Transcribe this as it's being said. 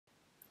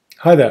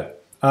Hi there,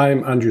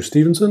 I'm Andrew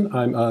Stevenson.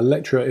 I'm a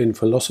lecturer in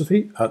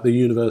philosophy at the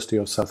University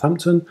of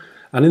Southampton,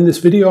 and in this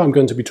video I'm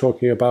going to be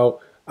talking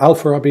about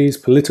Al-Farabi's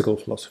political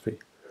philosophy.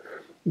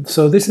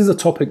 So this is a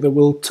topic that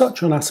will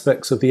touch on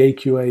aspects of the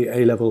AQA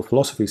A-level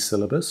philosophy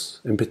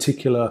syllabus, in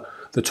particular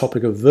the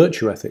topic of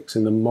virtue ethics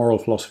in the moral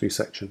philosophy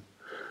section.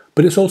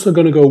 But it's also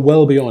going to go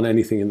well beyond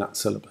anything in that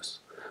syllabus,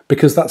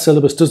 because that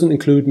syllabus doesn't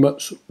include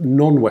much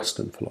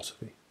non-Western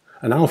philosophy.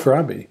 And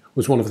Al-Farabi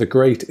was one of the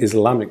great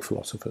Islamic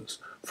philosophers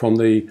from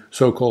the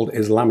so-called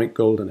Islamic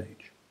Golden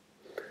Age.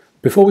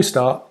 Before we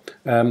start,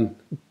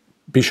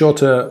 be sure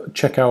to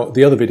check out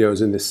the other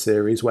videos in this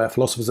series where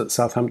philosophers at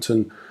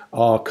Southampton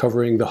are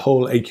covering the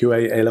whole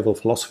AQA A-level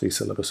philosophy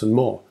syllabus and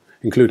more,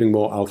 including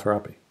more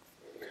Al-Farabi.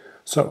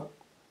 So,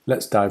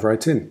 let's dive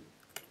right in.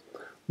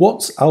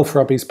 What's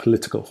Al-Farabi's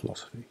political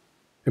philosophy?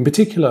 In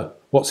particular,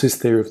 what's his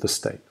theory of the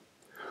state?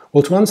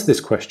 Well, to answer this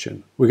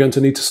question, we're going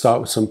to need to start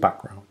with some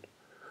background.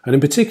 And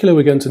in particular,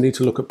 we're going to need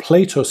to look at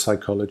Plato's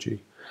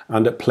psychology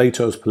and at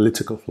Plato's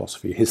political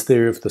philosophy, his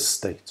theory of the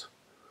state.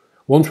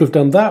 Once we've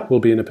done that, we'll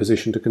be in a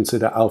position to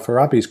consider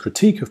Al-Farabi's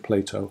critique of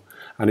Plato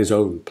and his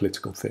own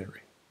political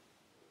theory.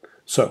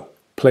 So,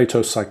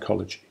 Plato's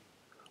psychology.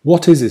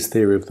 What is his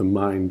theory of the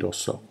mind or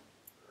soul?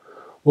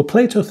 Well,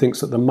 Plato thinks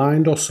that the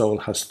mind or soul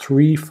has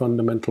three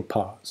fundamental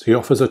parts. He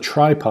offers a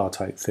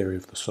tripartite theory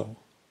of the soul.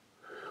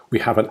 We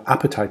have an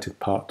appetitive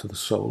part to the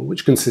soul,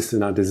 which consists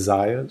in our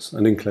desires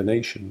and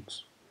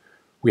inclinations.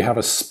 We have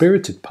a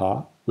spirited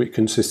part, which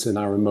consists in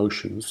our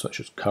emotions, such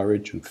as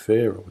courage and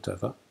fear or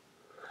whatever.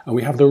 And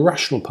we have the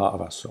rational part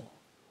of our soul,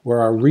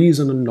 where our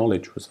reason and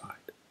knowledge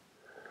reside.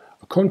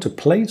 According to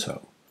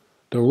Plato,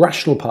 the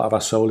rational part of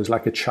our soul is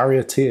like a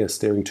charioteer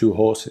steering two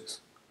horses.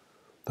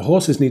 The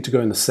horses need to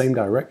go in the same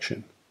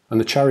direction, and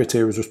the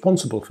charioteer is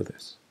responsible for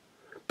this.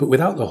 But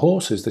without the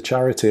horses, the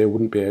charioteer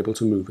wouldn't be able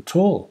to move at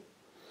all.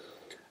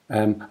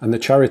 And the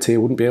charioteer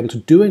wouldn't be able to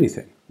do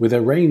anything. With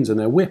their reins and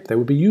their whip, they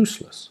would be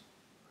useless.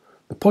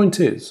 The point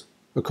is,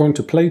 according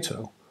to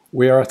Plato,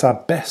 we are at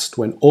our best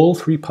when all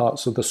three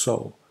parts of the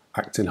soul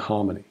act in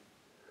harmony.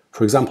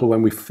 For example,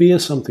 when we fear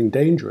something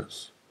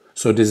dangerous,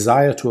 so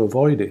desire to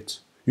avoid it,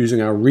 using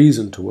our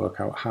reason to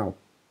work out how.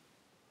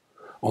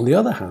 On the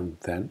other hand,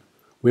 then,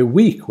 we're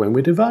weak when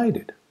we're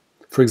divided.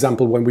 For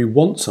example, when we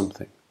want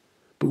something,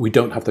 but we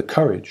don't have the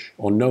courage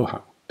or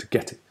know-how to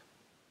get it.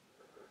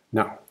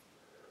 Now,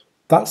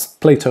 that's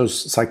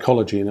Plato's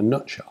psychology in a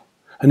nutshell,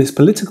 and his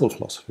political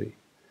philosophy,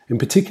 in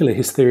particular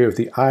his theory of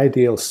the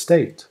ideal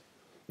state,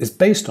 is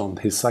based on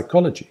his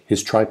psychology,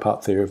 his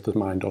tripart theory of the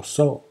mind or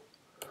soul.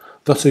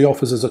 Thus he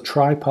offers us a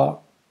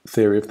tripart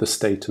theory of the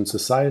state and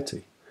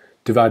society,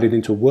 divided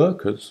into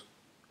workers,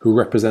 who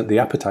represent the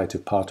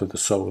appetitive part of the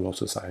soul or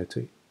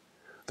society,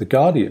 the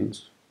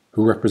guardians,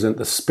 who represent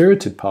the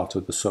spirited part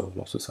of the soul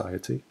or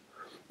society,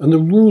 and the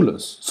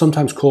rulers,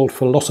 sometimes called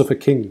philosopher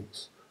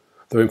kings,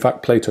 though in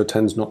fact Plato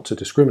tends not to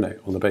discriminate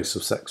on the basis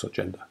of sex or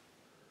gender.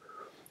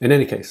 In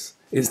any case,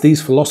 it's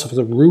these philosophers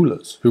and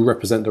rulers who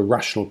represent the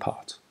rational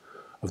part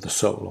of the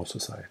soul or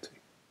society.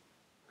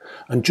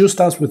 And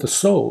just as with the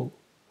soul,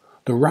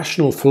 the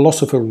rational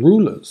philosopher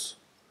rulers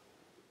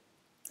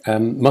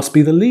must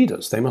be the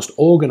leaders. They must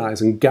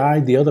organize and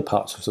guide the other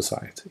parts of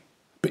society.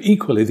 But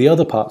equally, the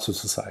other parts of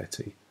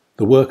society,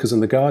 the workers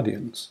and the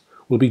guardians,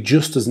 will be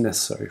just as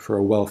necessary for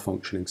a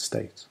well-functioning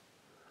state.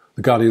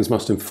 The guardians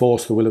must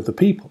enforce the will of the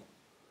people.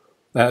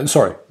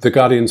 The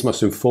guardians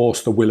must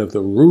enforce the will of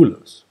the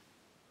rulers,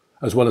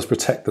 as well as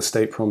protect the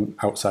state from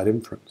outside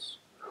influence,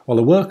 while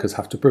the workers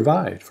have to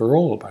provide for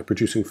all by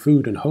producing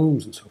food and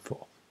homes and so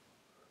forth.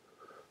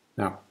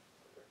 Now,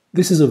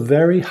 this is a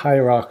very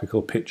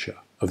hierarchical picture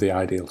of the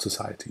ideal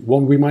society,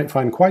 one we might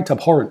find quite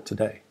abhorrent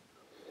today.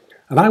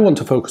 And I want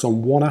to focus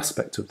on one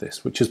aspect of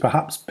this, which is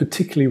perhaps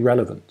particularly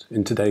relevant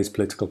in today's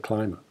political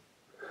climate.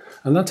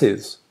 And that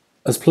is,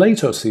 as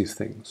Plato sees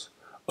things,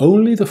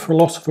 only the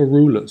philosopher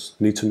rulers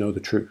need to know the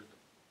truth.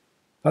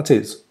 That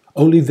is,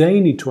 only they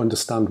need to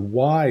understand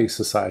why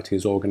society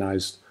is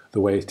organized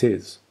the way it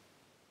is.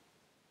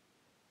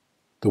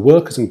 The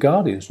workers and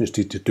guardians just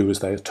need to do as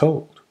they are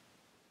told,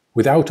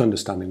 without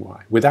understanding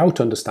why,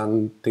 without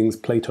understanding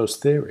Plato's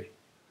theory.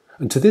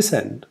 And to this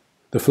end,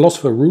 the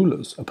philosopher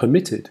rulers are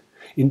permitted,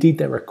 indeed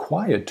they're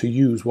required to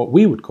use what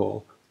we would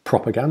call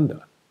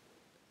propaganda.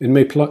 In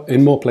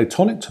more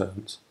Platonic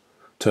terms,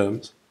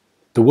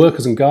 the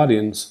workers and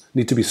guardians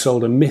need to be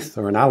sold a myth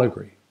or an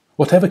allegory,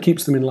 whatever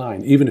keeps them in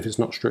line, even if it's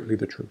not strictly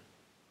the truth.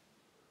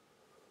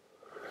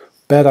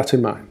 Bear that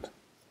in mind.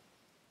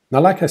 Now,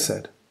 like I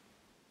said,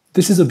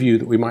 this is a view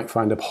that we might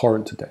find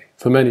abhorrent today,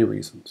 for many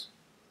reasons.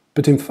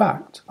 But in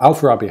fact,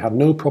 Al-Farabi had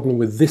no problem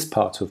with this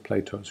part of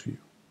Plato's view.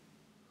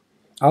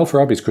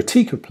 Al-Farabi's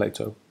critique of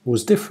Plato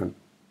was different.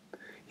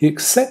 He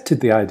accepted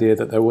the idea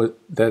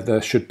that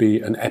there should be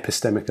an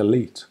epistemic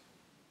elite.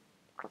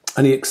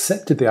 And he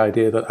accepted the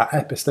idea that that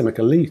epistemic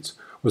elite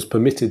was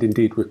permitted,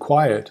 indeed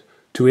required,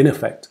 to in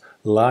effect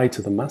lie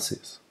to the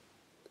masses.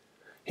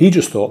 He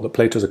just thought that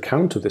Plato's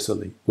account of this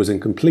elite was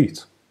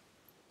incomplete.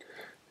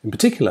 In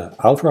particular,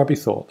 Al-Farabi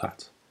thought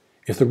that,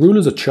 If the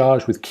rulers are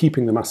charged with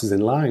keeping the masses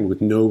in line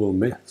with noble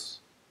myths,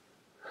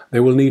 they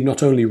will need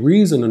not only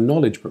reason and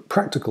knowledge, but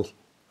practical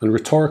and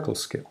rhetorical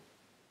skill.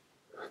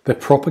 Their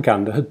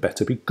propaganda had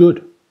better be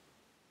good.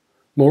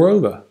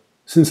 Moreover,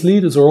 since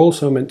leaders are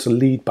also meant to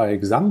lead by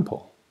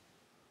example,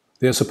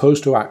 they are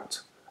supposed to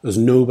act as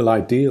noble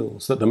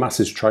ideals that the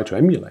masses try to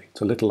emulate,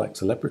 a little like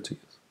celebrities.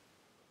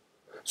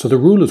 So the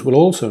rulers will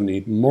also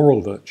need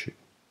moral virtue.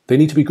 They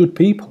need to be good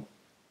people.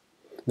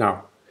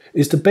 Now,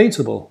 it's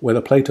debatable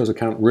whether Plato's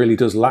account really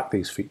does lack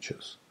these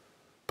features,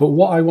 but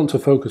what I want to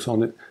focus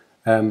on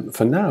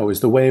for now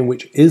is the way in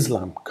which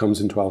Islam comes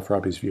into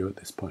Al-Farabi's view at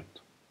this point.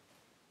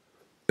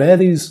 Bear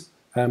these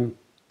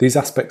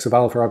aspects of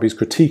Al-Farabi's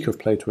critique of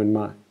Plato in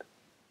mind.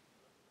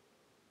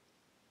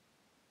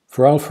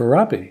 For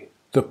Al-Farabi,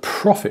 the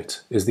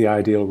prophet is the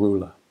ideal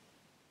ruler,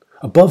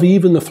 above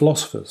even the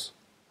philosophers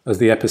as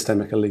the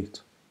epistemic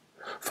elite.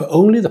 For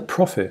only the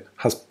prophet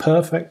has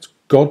perfect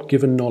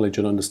God-given knowledge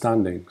and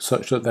understanding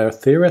such that their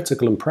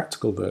theoretical and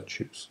practical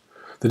virtues,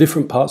 the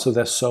different parts of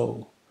their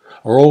soul,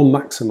 are all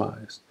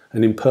maximized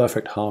and in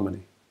perfect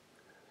harmony.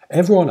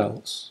 Everyone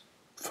else,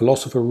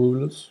 philosopher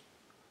rulers,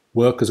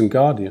 workers and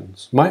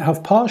guardians, might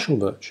have partial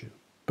virtue,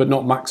 but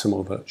not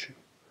maximal virtue.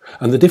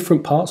 And the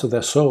different parts of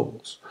their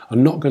souls are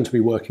not going to be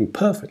working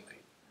perfectly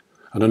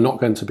and are not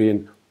going to be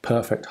in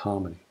perfect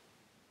harmony.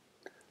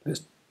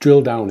 Let's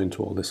drill down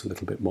into all this a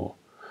little bit more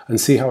and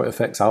see how it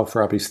affects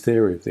Al-Farabi's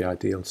theory of the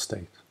ideal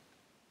state.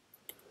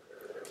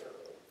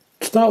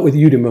 To start with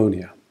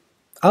eudaimonia.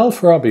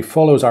 Al-Farabi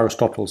follows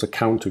Aristotle's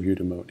account of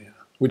eudaimonia,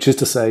 which is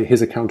to say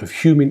his account of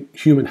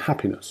human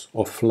happiness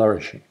or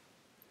flourishing.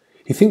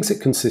 He thinks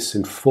it consists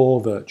in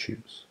 4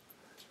 virtues.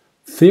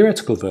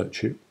 Theoretical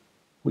virtue,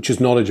 which is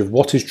knowledge of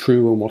what is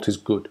true and what is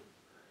good.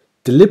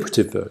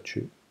 Deliberative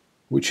virtue,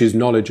 which is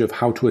knowledge of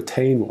how to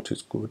attain what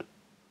is good.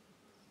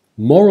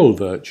 Moral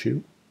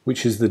virtue,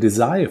 which is the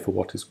desire for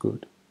what is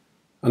good.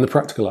 And the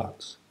practical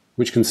arts,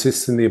 which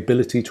consists in the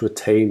ability to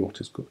attain what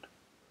is good.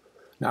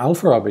 Now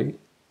Al-Farabi,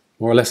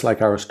 more or less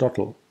like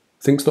Aristotle,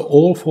 thinks that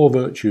all 4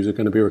 virtues are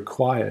going to be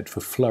required for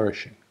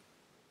flourishing,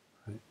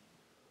 right?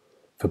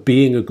 For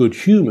being a good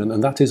human,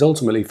 and that is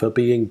ultimately for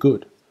being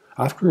good.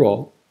 After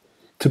all,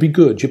 to be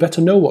good, you better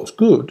know what's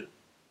good.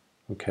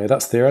 Okay,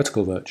 that's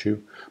theoretical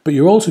virtue, but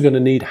you're also going to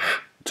need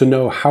to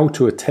know how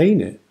to attain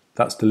it.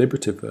 That's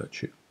deliberative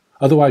virtue.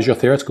 Otherwise, your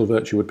theoretical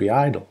virtue would be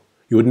idle.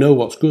 You would know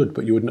what's good,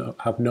 but you would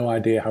have no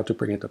idea how to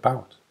bring it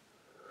about.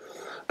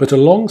 But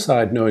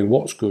alongside knowing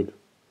what's good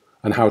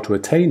and how to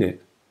attain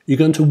it, you're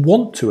going to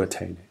want to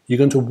attain it. You're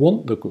going to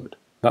want the good.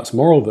 That's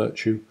moral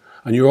virtue,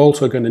 and you're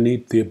also going to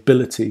need the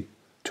ability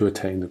to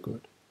attain the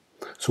good.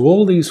 So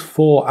all these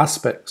 4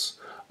 aspects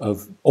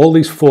of all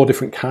these 4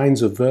 different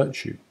kinds of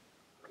virtue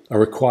are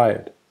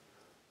required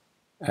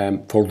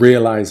for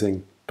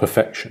realizing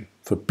perfection,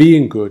 for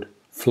being good,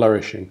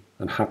 flourishing,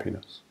 and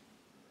happiness.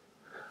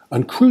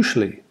 And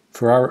crucially,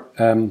 for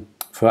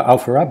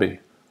Al-Farabi,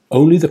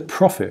 only the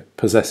prophet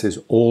possesses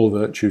all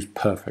virtues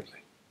perfectly.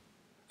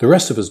 The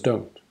rest of us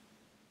don't.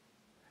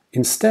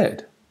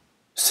 Instead,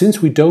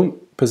 since we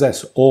don't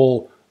possess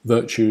all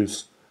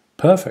virtues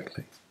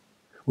perfectly,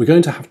 we're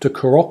going to have to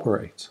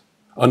cooperate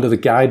under the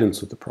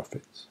guidance of the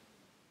prophets.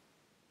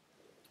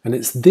 And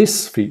it's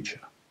this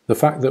feature, the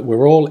fact that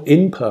we're all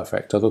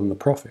imperfect other than the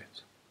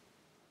prophet,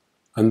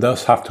 and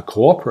thus have to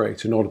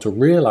cooperate in order to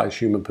realize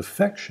human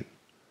perfection,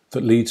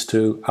 that leads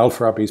to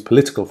Al-Farabi's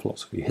political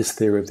philosophy, his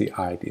theory of the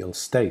ideal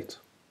state.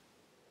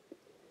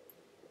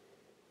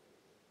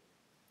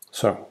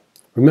 So,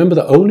 remember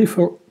that only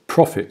for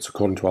prophets,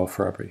 according to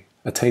Al-Farabi,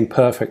 attain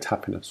perfect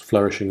happiness,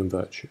 flourishing and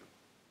virtue.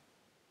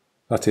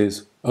 That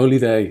is, only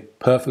they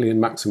perfectly and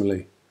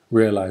maximally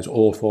realize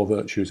all 4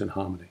 virtues in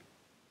harmony.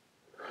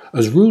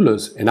 As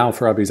rulers in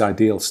Al-Farabi's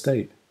ideal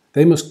state,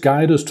 they must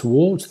guide us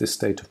towards this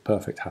state of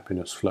perfect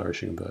happiness,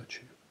 flourishing and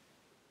virtue,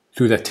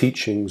 through their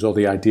teachings or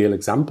the ideal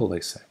example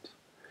they set.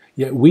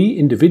 Yet we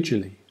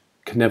individually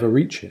can never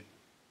reach it.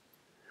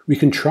 We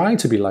can try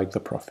to be like the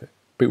prophet,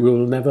 but we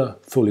will never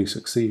fully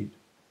succeed.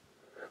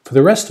 For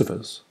the rest of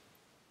us,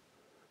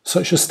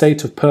 such a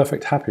state of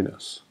perfect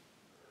happiness,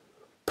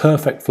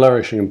 perfect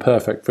flourishing and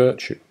perfect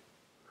virtue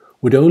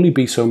would only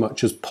be so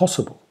much as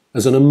possible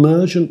as an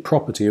emergent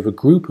property of a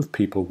group of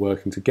people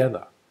working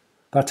together.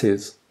 That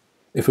is,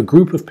 if a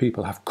group of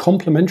people have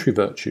complementary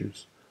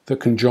virtues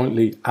that can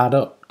jointly add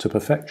up to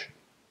perfection.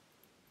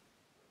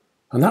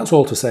 And that's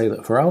all to say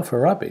that for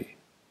Al-Farabi,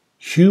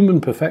 human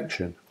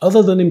perfection,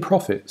 other than in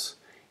prophets,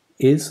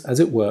 is,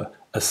 as it were,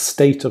 a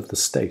state of the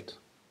state.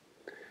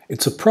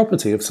 It's a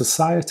property of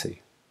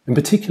society. In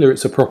particular,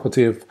 it's a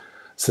property of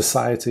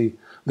society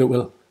that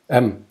will,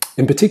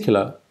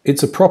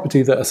 it's a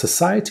property that a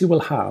society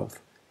will have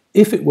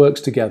if it works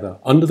together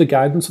under the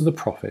guidance of the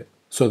prophet,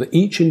 so that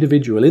each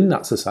individual in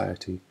that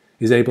society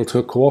is able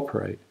to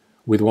cooperate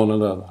with one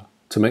another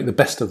to make the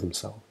best of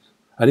themselves,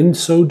 and in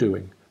so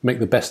doing, make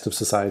the best of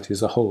society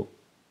as a whole.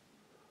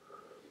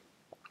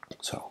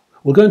 So,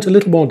 we'll go into a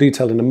little more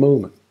detail in a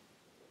moment.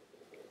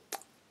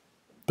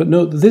 But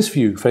note that this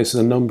view faces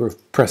a number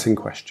of pressing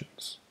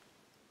questions.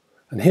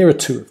 And here are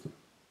two of them.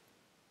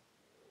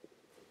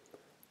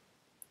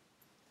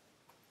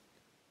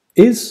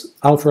 Is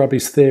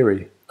Al-Farabi's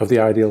theory of the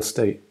ideal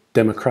state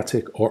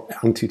democratic or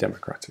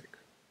anti-democratic?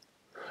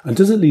 And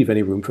does it leave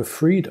any room for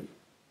freedom?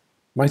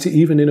 Might it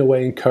even in a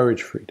way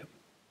encourage freedom?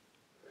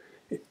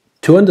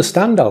 To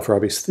understand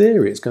Al-Farabi's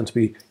theory, it's going to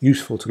be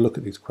useful to look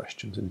at these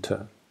questions in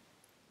turn.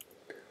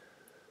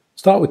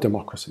 Start with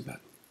democracy then.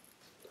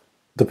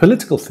 The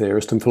political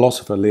theorist and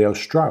philosopher Leo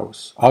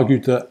Strauss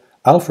argued that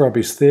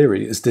Al-Farabi's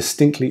theory is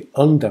distinctly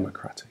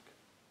undemocratic,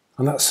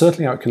 and that's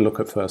certainly how it can look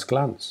at first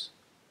glance.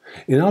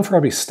 In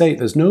Al-Farabi's state,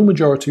 there's no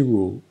majority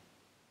rule.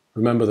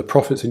 Remember, the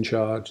prophets in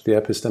charge, the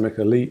epistemic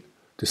elite,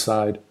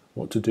 decide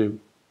what to do.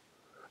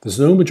 There's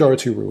no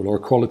majority rule or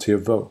equality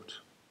of vote.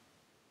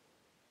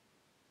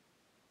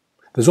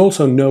 There's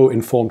also no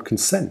informed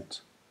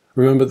consent.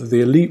 Remember that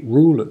the elite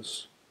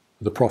rulers,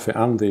 the prophet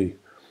and the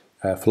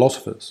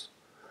philosophers,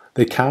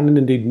 they can and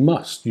indeed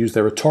must use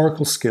their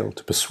rhetorical skill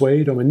to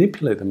persuade or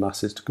manipulate the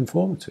masses to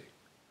conformity.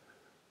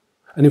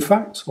 And in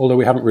fact, although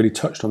we haven't really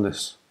touched on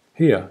this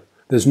here,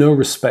 there's no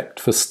respect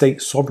for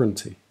state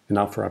sovereignty in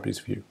Al-Farabi's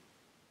view.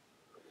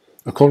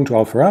 According to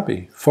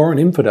Al-Farabi, foreign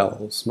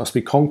infidels must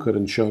be conquered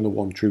and shown the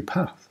one true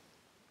path.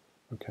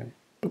 Okay,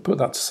 but put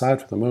that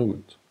aside for the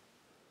moment.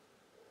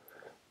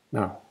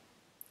 Now,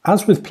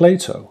 as with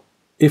Plato,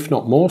 if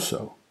not more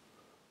so,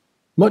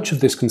 much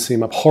of this can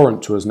seem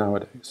abhorrent to us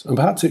nowadays, and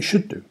perhaps it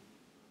should do.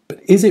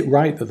 But is it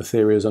right that the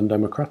theory is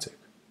undemocratic?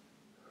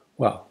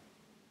 Well,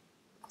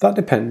 that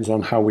depends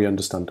on how we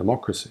understand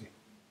democracy.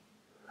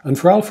 And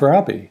for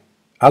Al-Farabi,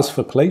 as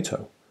for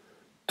Plato,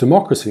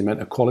 democracy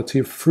meant equality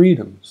of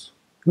freedoms,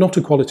 not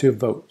equality of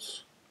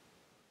votes.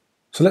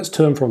 So let's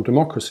turn from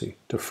democracy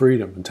to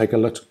freedom and take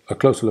a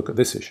closer look at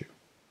this issue.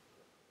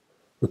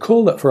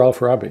 Recall that for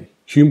Al-Farabi,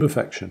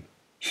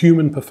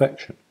 human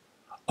perfection,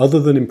 other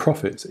than in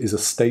prophets, is a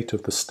state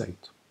of the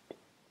state,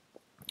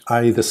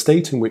 i.e. the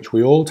state in which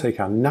we all take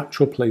our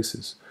natural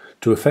places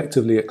to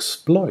effectively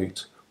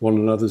exploit one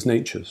another's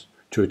natures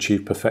to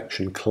achieve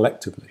perfection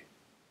collectively.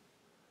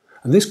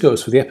 And this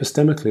goes for the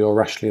epistemically or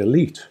rationally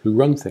elite who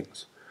run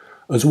things,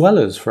 as well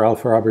as for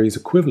Al-Farabi's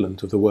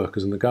equivalent of the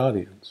workers and the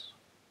guardians.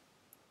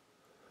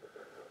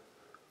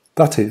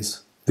 That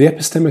is, the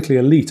epistemically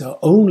elite are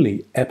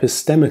only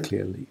epistemically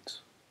elite.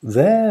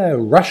 Their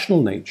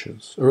rational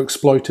natures are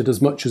exploited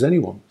as much as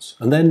anyone's,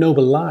 and their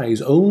noble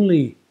lies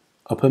only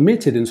are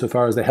permitted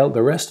insofar as they help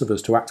the rest of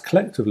us to act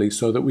collectively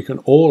so that we can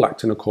all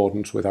act in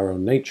accordance with our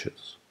own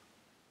natures.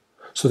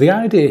 So the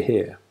idea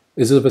here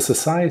is of a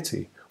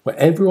society where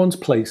everyone's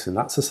place in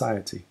that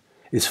society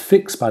is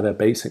fixed by their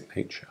basic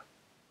nature,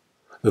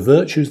 the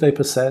virtues they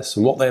possess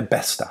and what they're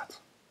best at.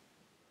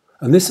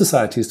 And this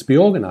society is to be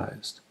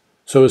organised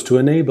so as to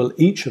enable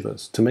each of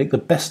us to make the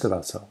best of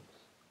ourselves.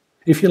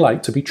 If you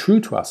like, to be true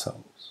to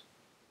ourselves,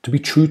 to be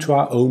true to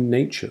our own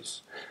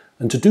natures,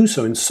 and to do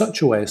so in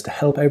such a way as to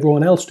help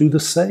everyone else do the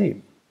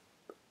same.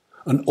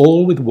 And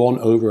all with one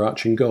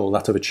overarching goal,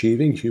 that of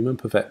achieving human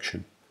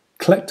perfection,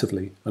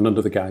 collectively and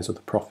under the guise of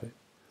the prophet.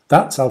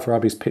 That's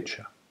Al-Farabi's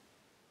picture.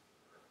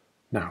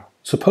 Now,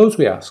 suppose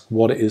we ask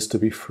what it is to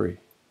be free.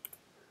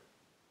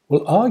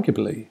 Well,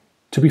 arguably,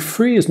 to be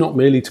free is not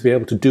merely to be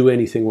able to do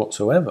anything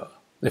whatsoever.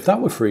 If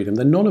that were freedom,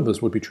 then none of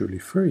us would be truly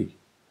free.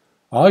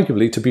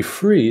 Arguably, to be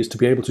free is to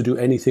be able to do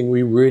anything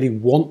we really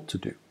want to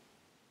do.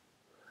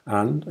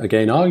 And,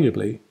 again,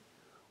 arguably,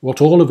 what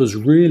all of us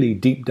really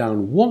deep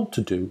down want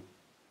to do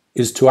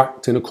is to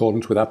act in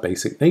accordance with our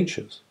basic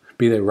natures,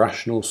 be they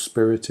rational,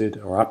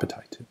 spirited, or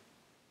appetitive.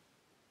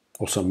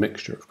 Or some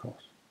mixture, of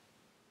course.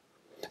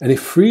 And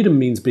if freedom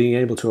means being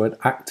able to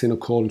act in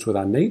accordance with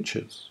our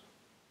natures,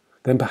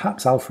 then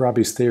perhaps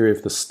Al-Farabi's theory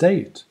of the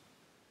state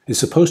is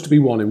supposed to be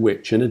one in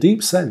which, in a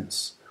deep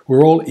sense,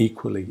 we're all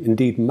equally,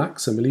 indeed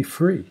maximally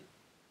free.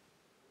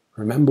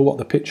 Remember what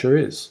the picture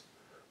is.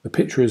 The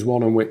picture is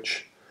one in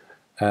which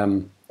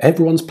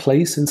everyone's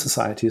place in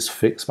society is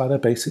fixed by their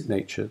basic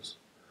natures,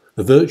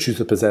 the virtues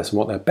they possess and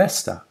what they're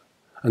best at,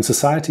 and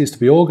society is to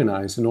be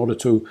organised in order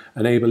to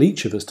enable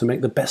each of us to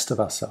make the best of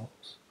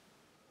ourselves,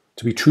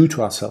 to be true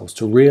to ourselves,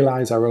 to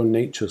realise our own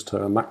natures to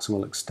a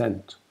maximal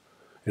extent,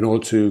 in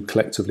order to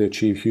collectively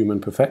achieve human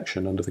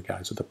perfection under the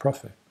guise of the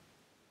prophet.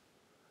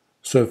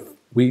 So if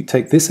we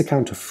take this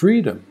account of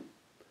freedom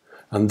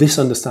and this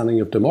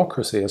understanding of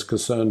democracy as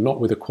concerned not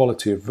with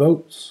equality of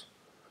votes,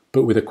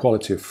 but with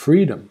equality of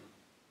freedom,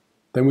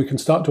 then we can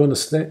start to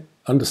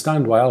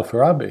understand why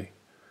Al-Farabi,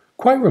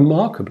 quite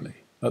remarkably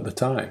at the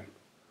time,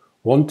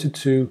 wanted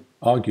to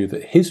argue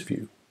that his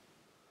view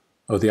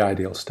of the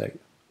ideal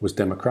state was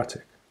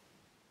democratic.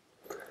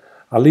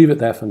 I'll leave it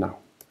there for now.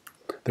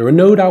 There are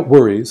no doubt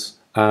worries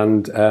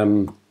and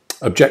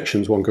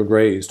objections one could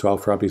raise to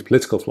Al-Farabi's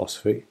political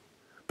philosophy,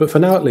 but for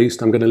now at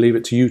least I'm going to leave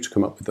it to you to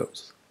come up with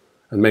those,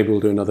 and maybe we'll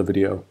do another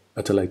video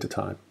at a later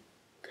time.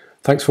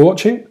 Thanks for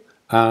watching,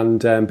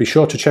 and be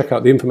sure to check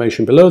out the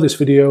information below this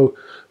video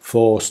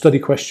for study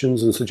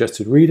questions and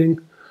suggested reading,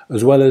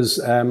 as well as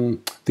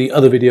the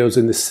other videos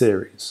in this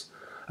series.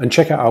 And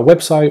check out our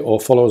website or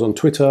follow us on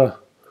Twitter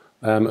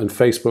and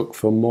Facebook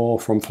for more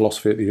from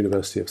philosophy at the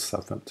University of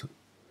Southampton.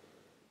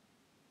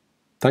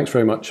 Thanks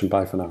very much, and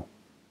bye for now.